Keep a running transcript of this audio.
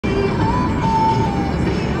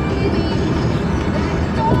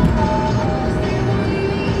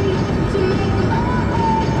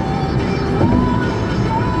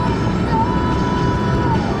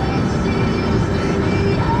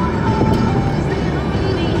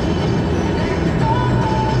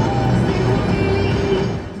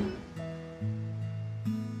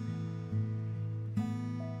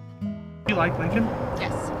Lincoln?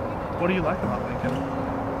 Yes. What do you like about Lincoln?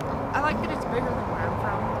 I like that it's bigger than where I'm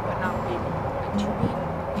from, but not big, like too big.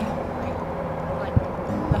 Like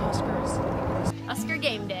the Huskers. Husker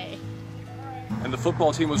game day. And the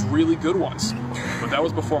football team was really good once, but that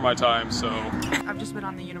was before my time, so. I've just been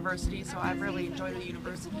on the university, so I've really enjoyed the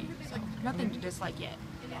university. It's like nothing to dislike yet.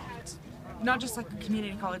 It's not just like a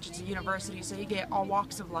community college, it's a university, so you get all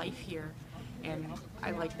walks of life here. And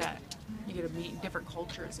I like that. You get to meet different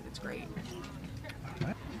cultures, and it's great.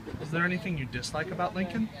 Is there anything you dislike about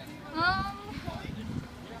Lincoln?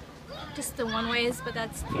 Just the one ways, but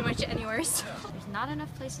that's pretty much anywhere. So. There's not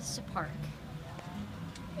enough places to park.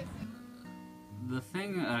 The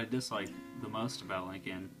thing I dislike the most about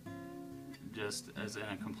Lincoln, just as in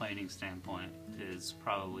a complaining standpoint, is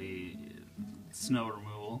probably snow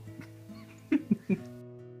removal.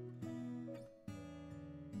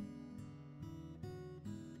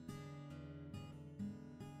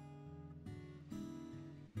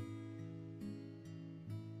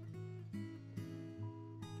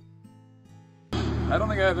 I don't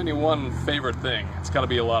think I have any one favorite thing. It's got to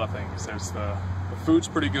be a lot of things. There's the food's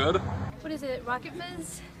pretty good. What is it, Rocket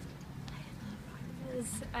Fizz? I love Rocket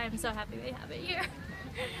Fizz. I'm so happy they have it here.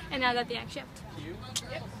 And now that the act shipped.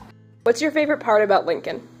 What's your favorite part about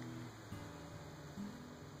Lincoln?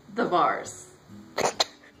 The bars.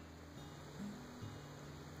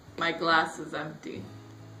 My glass is empty.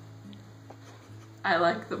 I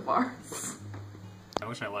like the bars. I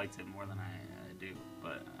wish I liked it more than I do,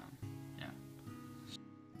 but yeah.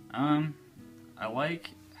 I like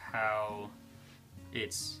how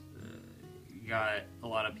it's got a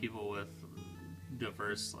lot of people with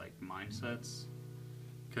diverse like mindsets,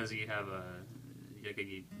 because you have a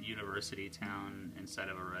university town instead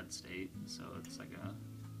of a red state, so it's like a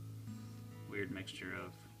weird mixture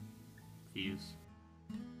of views.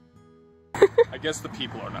 I guess the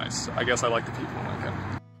people are nice. I guess I like the people in Lincoln.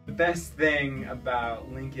 The best thing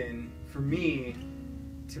about Lincoln, for me,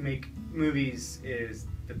 to make movies is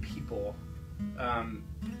the people.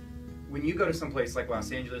 When you go to some place like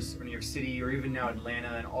Los Angeles or New York City or even now Atlanta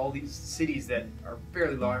and all these cities that are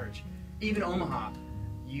fairly large, even Omaha,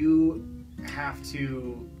 you have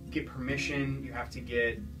to get permission, you have to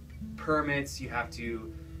get permits, you have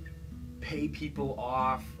to pay people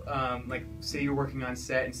off. Like say you're working on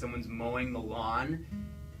set and someone's mowing the lawn.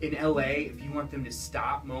 In LA, if you want them to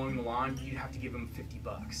stop mowing the lawn, you'd have to give them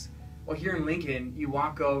 $50. Well, here in Lincoln, you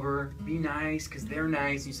walk over, be nice, because they're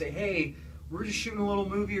nice, and you say, hey, we're just shooting a little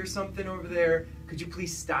movie or something over there, could you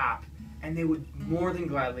please stop? And they would more than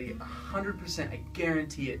gladly, 100%, I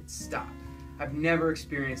guarantee it, stop. I've never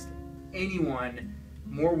experienced anyone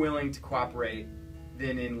more willing to cooperate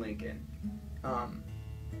than in Lincoln.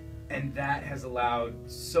 And that has allowed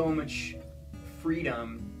so much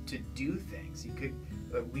freedom to do things.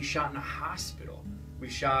 We shot in a hospital. We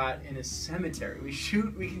shot in a cemetery. We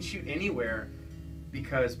can shoot anywhere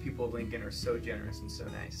because people of Lincoln are so generous and so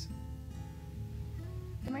nice.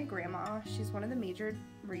 My grandma, she's one of the major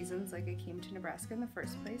reasons I came to Nebraska in the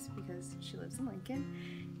first place, because she lives in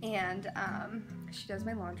Lincoln, and she does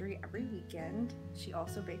my laundry every weekend. She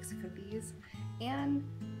also bakes cookies, and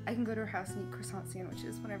I can go to her house and eat croissant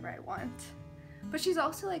sandwiches whenever I want. But she's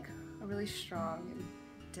also like a really strong and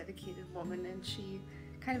dedicated woman, and she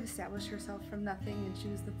kind of established herself from nothing, and she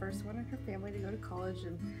was the first one in her family to go to college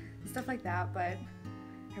and stuff like that. But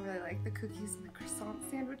I really like the cookies and the croissant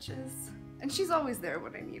sandwiches, and she's always there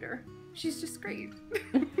when I need her. She's just great.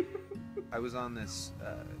 I was on this,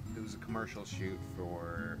 it was a commercial shoot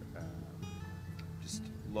for just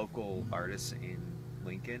local artists in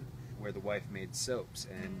Lincoln, where the wife made soaps,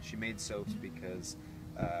 and she made soaps because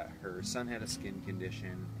her son had a skin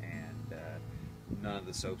condition, and none of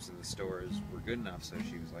the soaps in the stores were good enough, so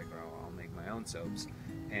she was like, well, I'll make my own soaps.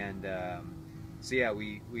 And so yeah,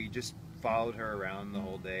 we just followed her around the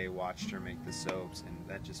whole day, watched her make the soaps, and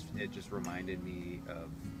it just reminded me of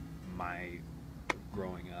my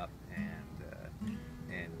growing up,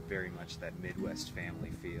 and very much that Midwest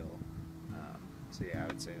family feel. So yeah, I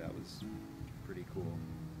would say that was pretty cool.